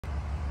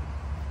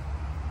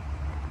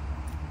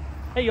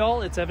Hey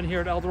y'all, it's Evan here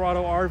at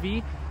Eldorado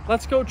RV.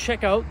 Let's go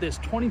check out this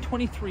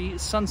 2023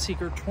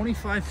 Sunseeker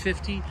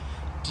 2550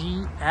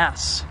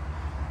 DS.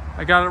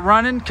 I got it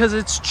running because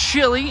it's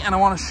chilly and I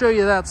want to show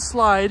you that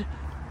slide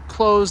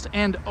closed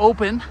and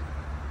open.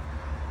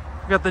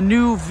 We got the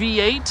new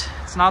V8.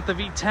 It's not the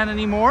V10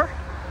 anymore.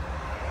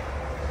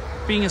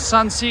 Being a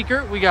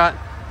Sunseeker, we got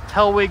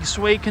Hellwig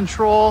sway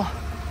control.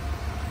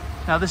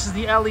 Now this is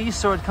the LE,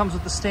 so it comes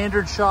with the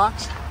standard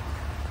shocks.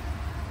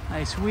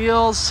 Nice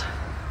wheels.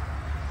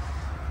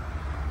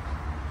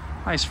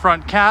 Nice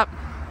front cap.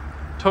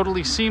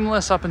 Totally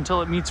seamless up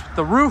until it meets with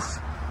the roof.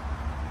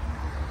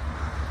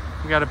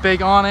 We got a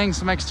big awning,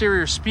 some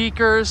exterior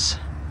speakers.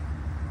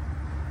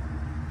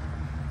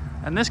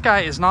 And this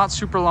guy is not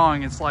super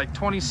long. It's like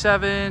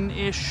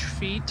 27-ish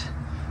feet,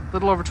 a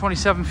little over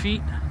 27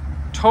 feet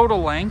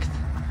total length.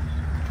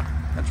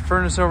 Got your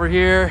furnace over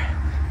here.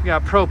 We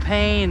got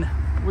propane.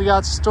 We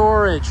got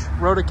storage.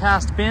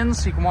 Rotocast bins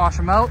so you can wash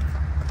them out.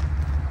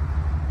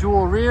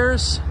 Dual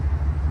rears.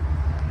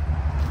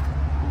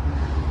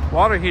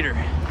 Water heater.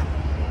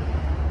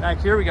 Back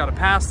here we got a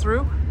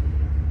pass-through.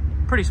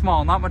 Pretty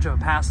small, not much of a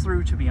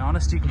pass-through to be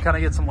honest. You can kind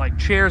of get some like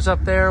chairs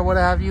up there, what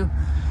have you.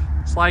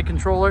 Slide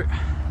controller.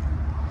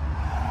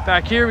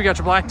 Back here we got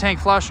your black tank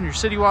flush and your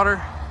city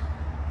water,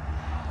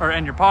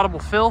 and your potable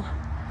fill.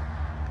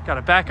 Got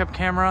a backup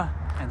camera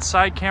and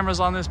side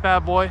cameras on this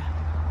bad boy.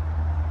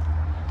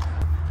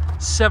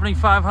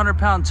 7,500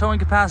 pound towing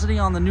capacity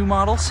on the new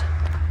models.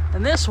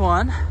 And this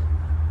one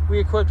we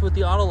equipped with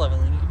the auto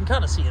leveling. You can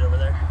kind of see it over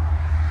there.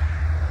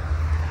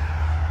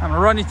 I'm gonna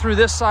run you through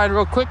this side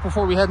real quick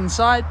before we head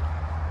inside.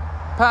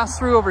 Pass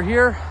through over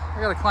here.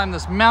 I gotta climb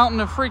this mountain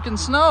of freaking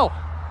snow.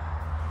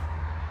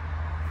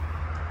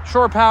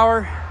 Shore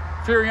power,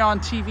 Furion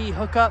TV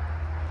hookup.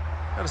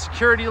 Got a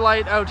security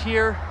light out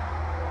here.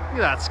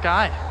 Look at that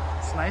sky.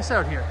 It's nice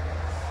out here.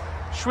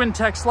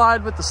 Schwintek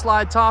slide with the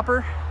slide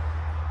topper.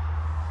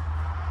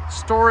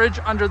 Storage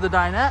under the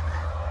dinette.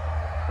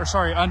 Or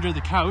sorry, under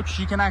the couch.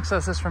 You can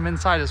access this from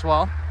inside as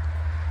well.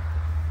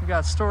 We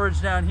got storage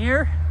down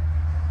here.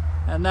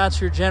 And that's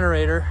your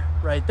generator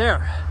right there.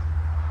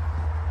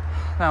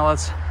 Now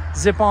let's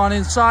zip on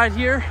inside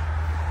here.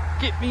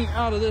 Get me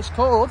out of this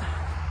cold.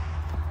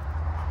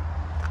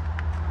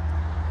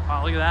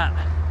 Wow, look at that.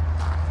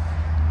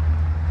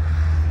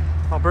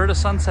 Alberta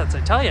sunsets,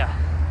 I tell ya.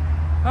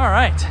 All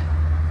right.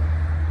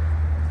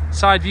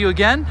 Side view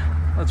again.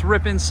 Let's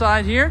rip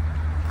inside here.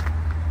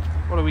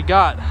 What do we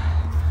got?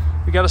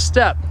 We got a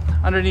step.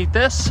 Underneath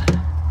this,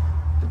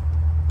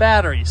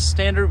 batteries.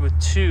 Standard with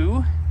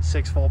two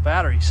 6-volt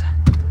batteries.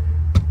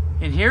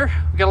 In here,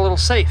 we got a little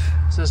safe.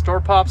 So this door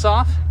pops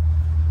off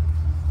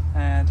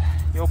and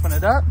you open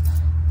it up,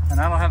 and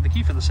I don't have the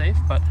key for the safe,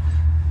 but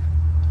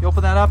you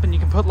open that up and you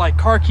can put like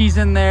car keys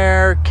in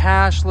there,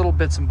 cash, little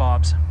bits and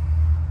bobs.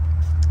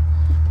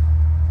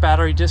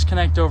 Battery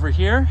disconnect over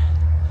here.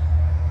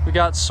 We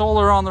got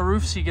solar on the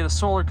roof, so you get a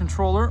solar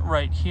controller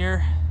right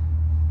here.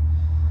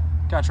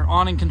 Got your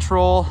awning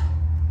control,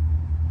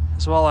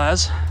 as well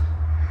as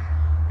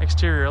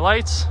exterior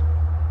lights.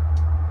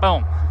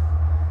 Boom.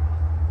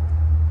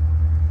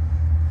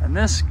 And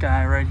this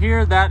guy right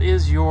here, that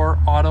is your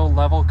auto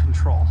level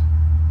control.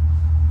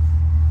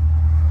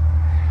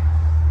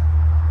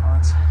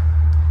 Let's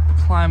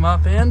climb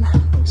up in.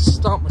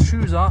 Stomp my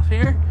shoes off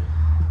here.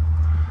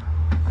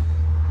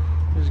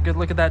 Here's a good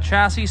look at that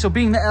chassis. So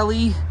being the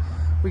LE,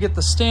 we get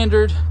the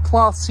standard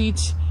cloth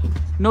seats,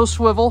 no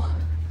swivel.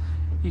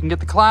 You can get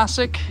the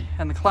classic,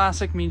 and the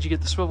classic means you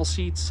get the swivel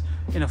seats.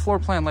 In a floor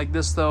plan like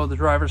this though, the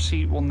driver's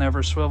seat will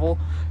never swivel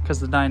because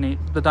the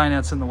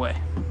dinette's in the way.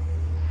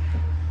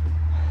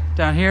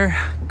 Down here,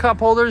 cup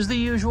holders, the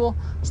usual.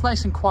 It's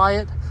nice and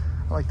quiet.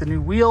 I like the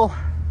new wheel.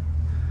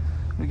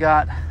 We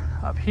got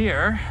up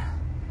here,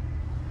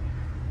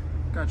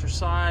 got your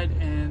side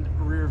and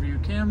rear view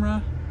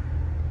camera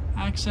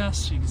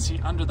access. You can see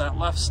under that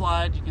left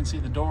slide, you can see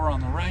the door on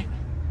the right.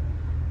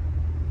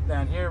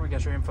 Down here, we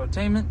got your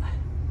infotainment.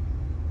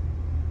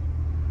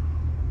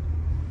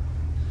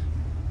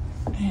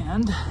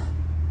 And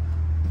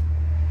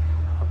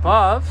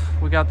above,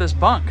 we got this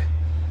bunk.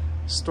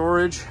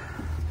 Storage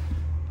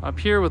up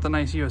here with a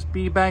nice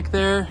USB back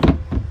there.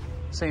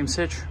 Same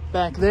sitch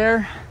back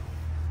there.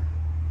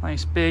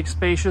 Nice, big,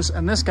 spacious.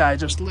 And this guy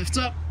just lifts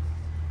up.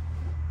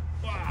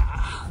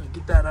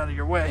 Get that out of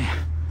your way.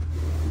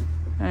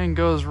 And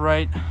goes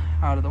right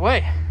out of the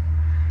way.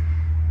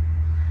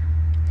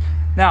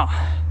 Now,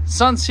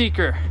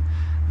 Sunseeker.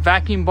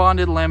 Vacuum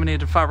bonded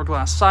laminated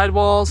fiberglass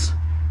sidewalls,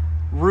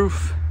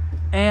 roof,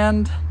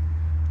 and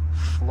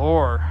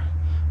floor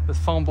with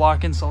foam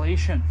block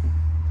insulation.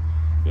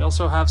 We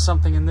also have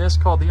something in this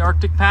called the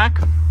Arctic Pack.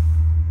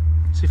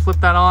 So you flip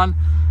that on,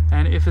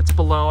 and if it's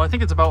below, I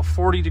think it's about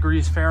 40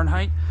 degrees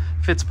Fahrenheit.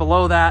 If it's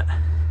below that,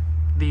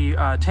 the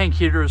tank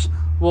heaters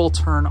will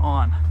turn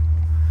on.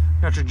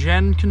 Got your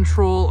gen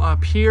control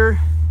up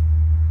here.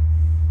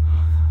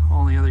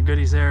 All the other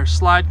goodies there.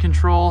 Slide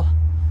control,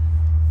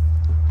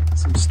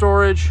 some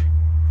storage,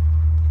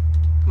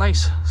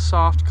 nice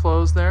soft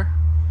close there,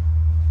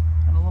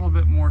 and a little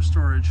little bit more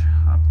storage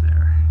up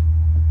there,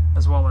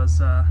 as well as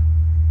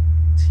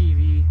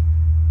TV,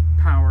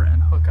 power,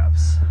 and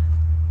hookups.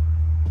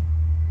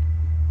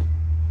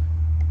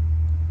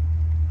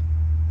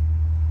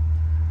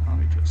 Let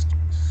me just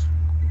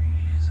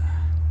squeeze.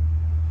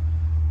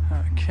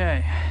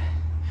 Okay.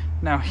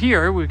 Now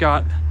here we've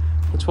got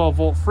a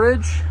 12-volt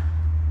fridge.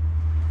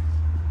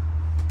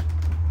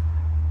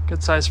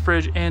 Good size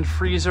fridge and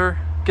freezer.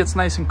 Gets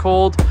nice and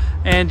cold,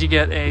 and you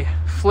get a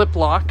flip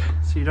lock,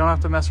 so you don't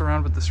have to mess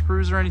around with the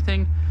screws or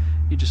anything.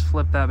 You just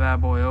flip that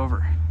bad boy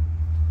over.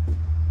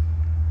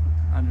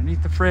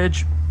 Underneath the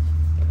fridge,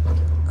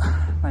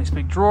 nice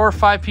big drawer,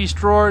 5-piece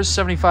drawers,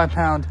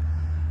 75-pound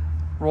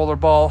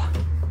rollerball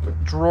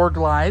drawer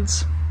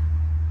glides.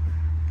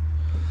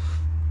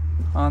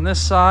 On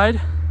this side,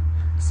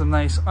 some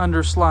nice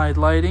underslide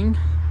lighting,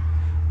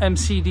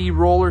 MCD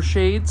roller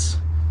shades,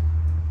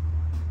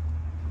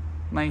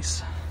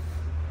 nice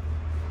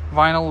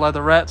vinyl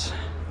leatherette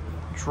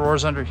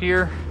drawers under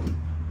here.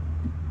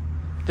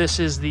 This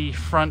is the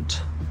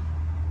front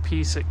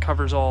piece. It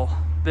covers all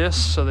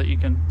this so that you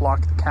can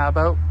block the cab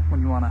out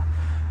when you want to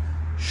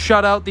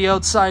shut out the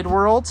outside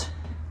world.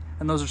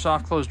 And those are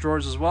soft close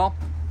drawers as well.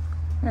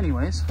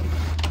 Anyways,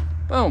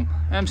 boom,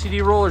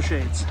 MCD roller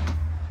shades.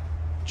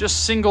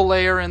 Just single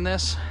layer in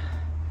this,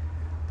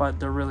 but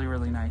they're really,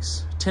 really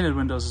nice. Tinted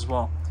windows as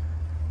well.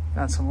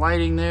 Got some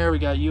lighting there. We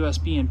got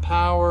USB and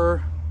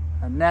power,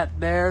 a net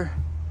there.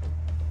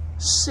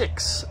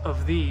 6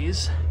 of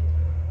these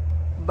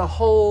the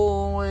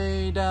whole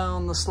way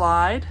down the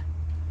slide.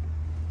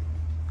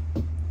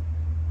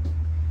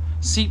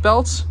 Seat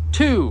belts,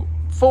 2,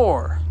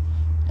 4,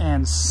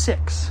 and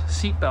 6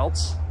 seat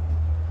belts.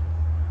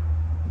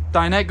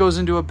 Dinette goes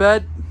into a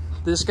bed.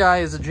 This guy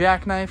is a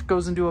jackknife,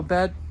 goes into a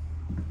bed.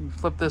 You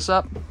flip this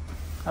up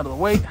out of the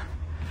way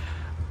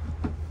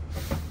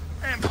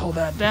and pull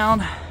that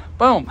down.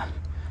 Boom,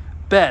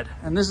 bed.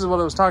 And this is what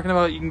I was talking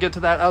about. You can get to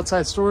that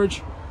outside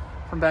storage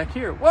from back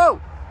here. Whoa,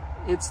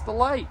 it's the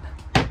light.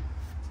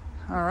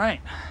 All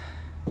right.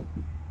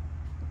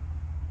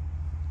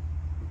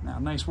 Now,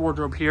 nice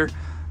wardrobe here.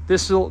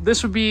 This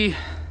would be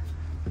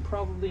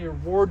probably your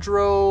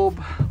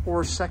wardrobe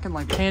or second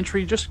like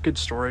pantry, just good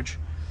storage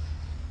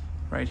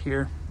right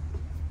here.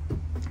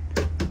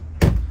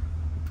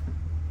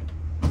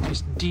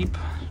 Nice deep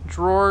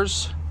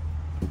drawers.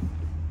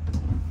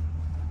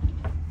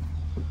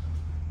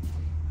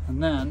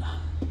 And then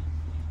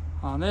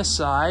on this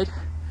side,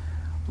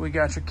 we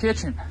got your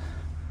kitchen.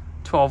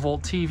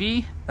 12-volt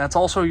TV. That's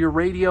also your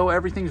radio.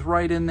 Everything's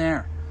right in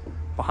there.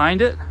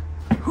 Behind it,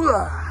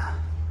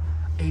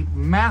 a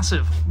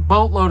massive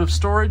boatload of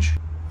storage.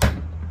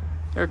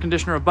 Air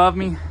conditioner above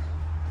me.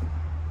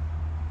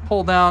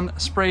 Pull down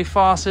spray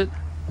faucet.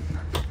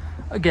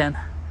 Again,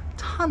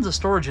 tons of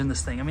storage in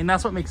this thing. I mean,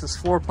 that's what makes this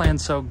floor plan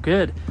so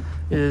good,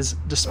 is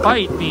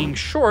despite being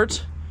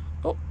short,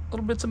 oh,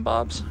 little bits and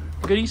bobs,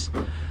 goodies.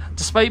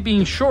 Despite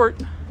being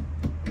short,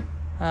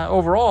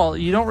 overall,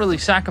 you don't really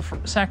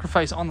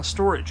sacrifice on the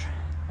storage.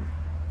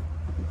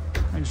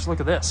 I mean, just look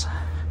at this.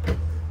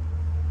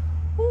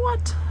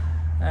 What?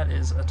 That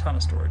is a ton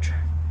of storage.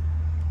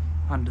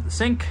 Under the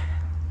sink.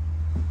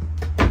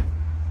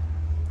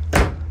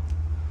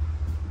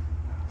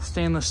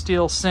 Stainless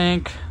steel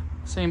sink.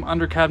 Same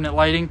under cabinet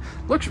lighting.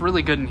 Looks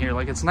really good in here.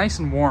 Like, it's nice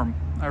and warm.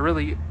 I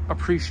really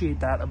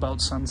appreciate that about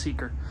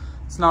Sunseeker.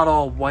 It's not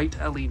all white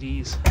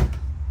LEDs.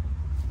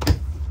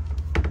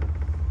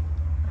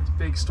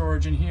 Big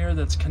storage in here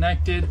that's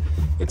connected.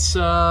 It's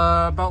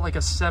about like a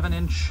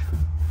 7-inch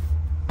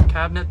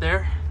cabinet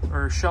there,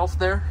 or shelf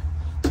there.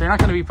 So you're not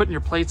going to be putting your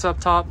plates up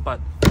top,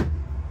 but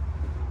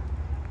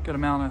good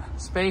amount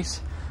of space.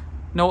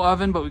 No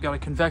oven, but we got a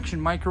convection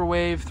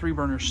microwave,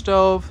 3-burner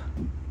stove.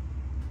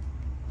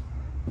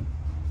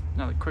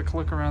 Another quick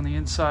look around the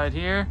inside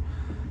here,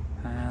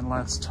 and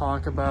let's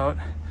talk about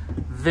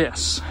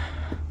this.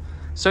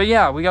 So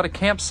yeah, we got a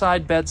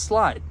campside bed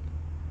slide.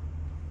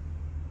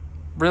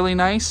 Really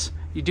nice.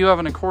 You do have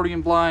an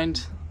accordion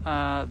blind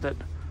that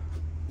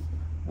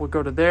will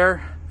go to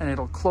there, and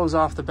it'll close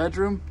off the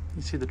bedroom.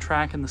 You see the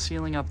track in the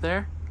ceiling up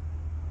there.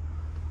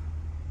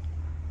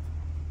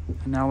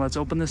 And now let's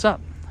open this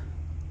up.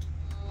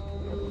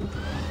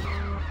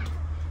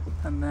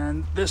 And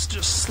then this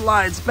just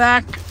slides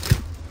back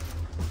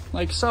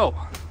like so.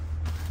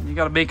 And you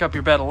got to make up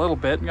your bed a little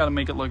bit. You got to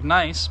make it look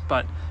nice,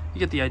 but you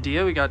get the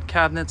idea. We got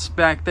cabinets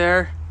back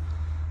there,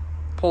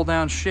 pull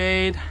down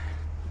shade,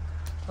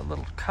 a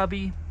little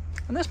cubby.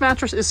 And this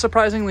mattress is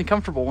surprisingly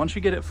comfortable. Once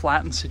you get it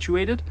flat and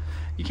situated,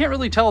 you can't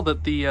really tell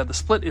that the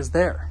split is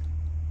there.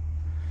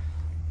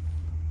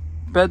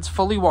 Bed's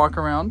fully walk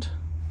around.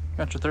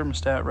 Got your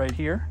thermostat right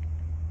here.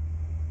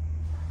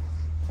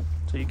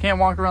 So you can't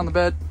walk around the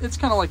bed. It's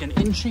kind of like an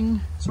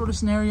inching sort of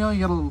scenario.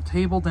 You got a little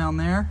table down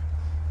there.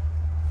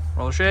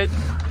 Roller shade.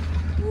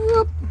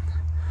 Whoop.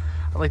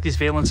 I like these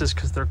valances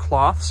because they're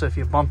cloth, so if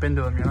you bump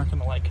into them, you're not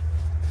gonna like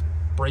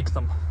break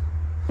them.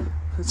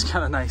 It's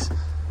kind of nice.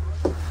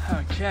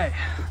 Okay,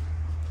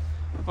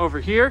 over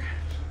here,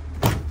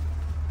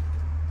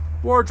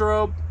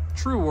 wardrobe,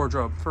 true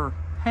wardrobe for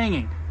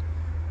hanging.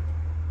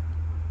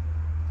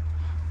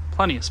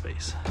 Plenty of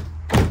space.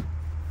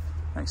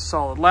 Nice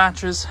solid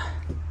latches.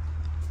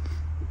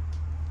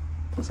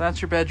 So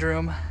that's your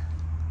bedroom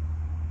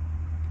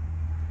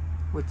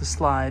with the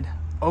slide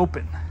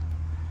open.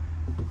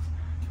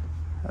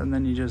 And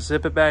then you just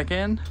zip it back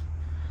in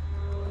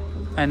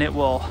and it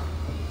will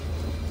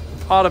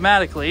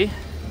automatically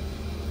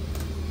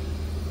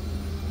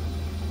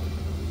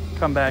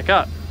come back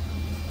up.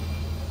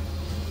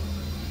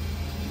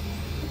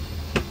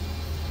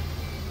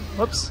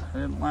 Whoops, I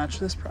didn't latch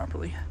this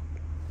properly.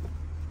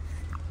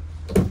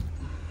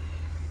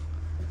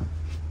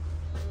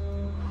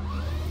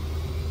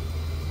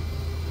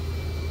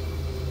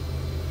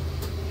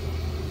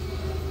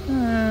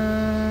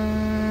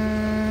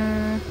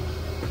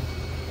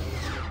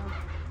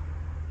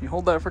 You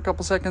hold that for a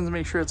couple seconds and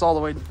make sure it's all the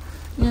way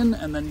in,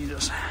 and then you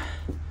just,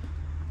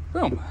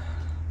 boom,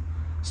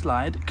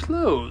 slide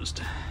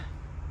closed.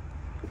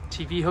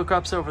 TV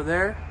hookups over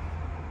there.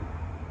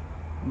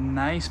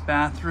 Nice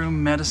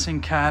bathroom medicine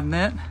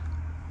cabinet.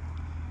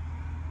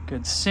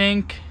 Good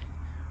sink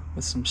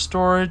with some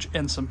storage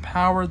and some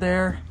power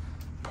there.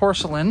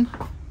 Porcelain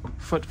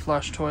foot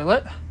flush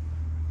toilet.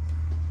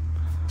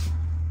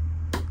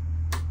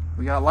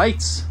 We got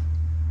lights,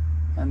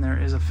 and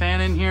there is a fan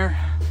in here.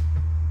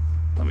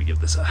 Let me give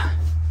this a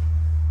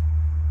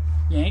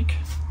yank.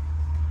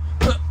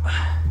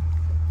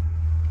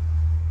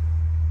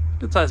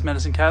 Good sized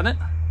medicine cabinet.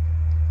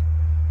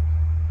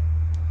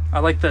 I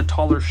like the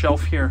taller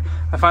shelf here.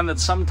 I find that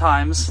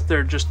sometimes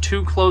they're just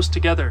too close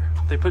together.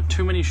 They put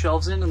too many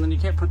shelves in, and then you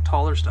can't put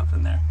taller stuff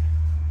in there.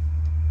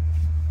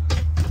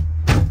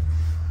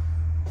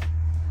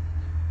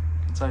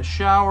 Good sized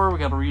shower. We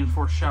got a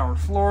reinforced shower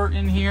floor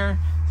in here.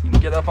 So you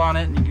can get up on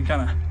it and you can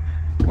kind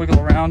of wiggle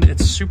around.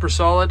 It's super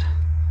solid.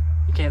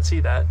 You can't see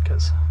that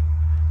because,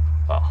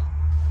 well,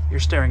 you're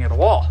staring at a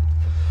wall.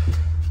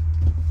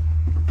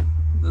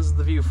 This is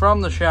the view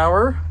from the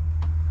shower.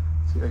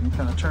 See if I can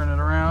kind of turn it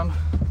around.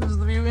 This is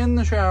the view in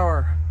the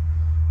shower.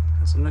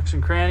 Got some nooks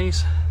and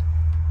crannies.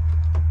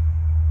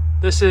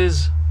 This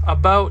is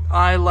about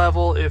eye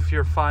level if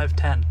you're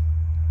 5'10".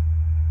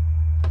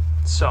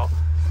 So,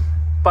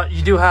 but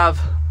you do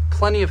have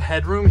plenty of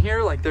headroom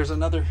here. Like there's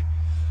another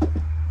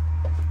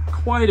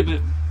quite a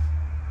bit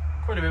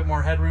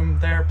more headroom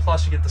there,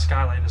 plus you get the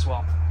skylight as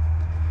well.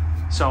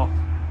 So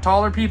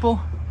taller people,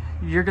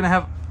 you're gonna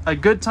have a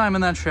good time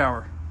in that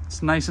shower.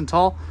 It's nice and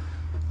tall,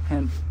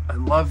 and I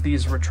love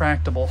these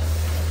retractable.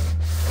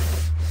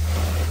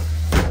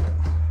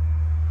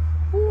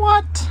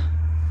 What?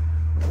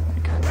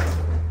 Like,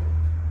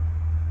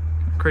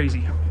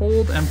 crazy.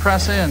 Hold and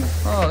press in.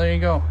 Oh, there you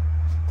go,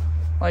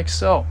 like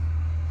so.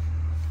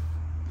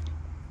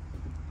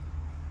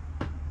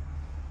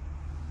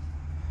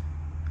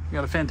 We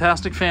got a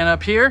fantastic fan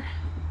up here.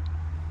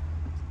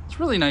 It's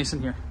really nice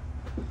in here.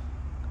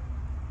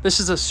 This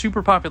is a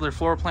super popular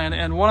floor plan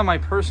and one of my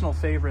personal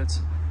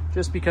favorites,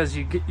 just because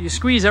you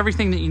squeeze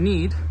everything that you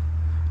need,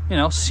 you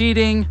know,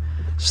 seating,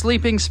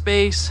 sleeping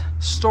space,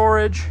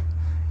 storage,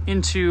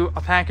 into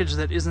a package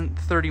that isn't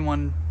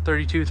 31,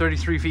 32,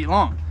 33 feet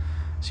long.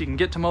 So you can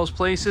get to most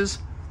places.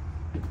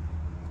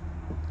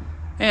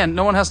 And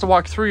no one has to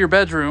walk through your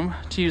bedroom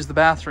to use the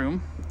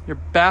bathroom. Your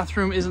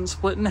bathroom isn't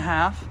split in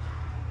half.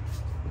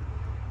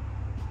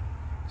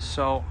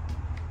 So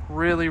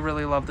really,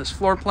 really love this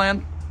floor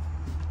plan.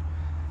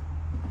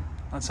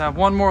 Let's have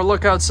one more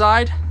look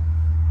outside.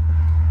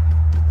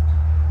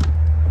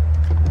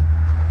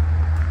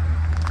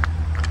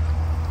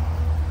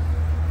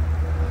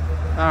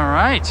 All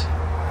right,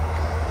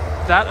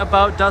 that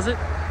about does it.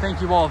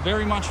 Thank you all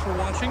very much for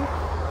watching.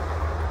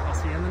 I'll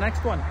see you in the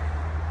next one.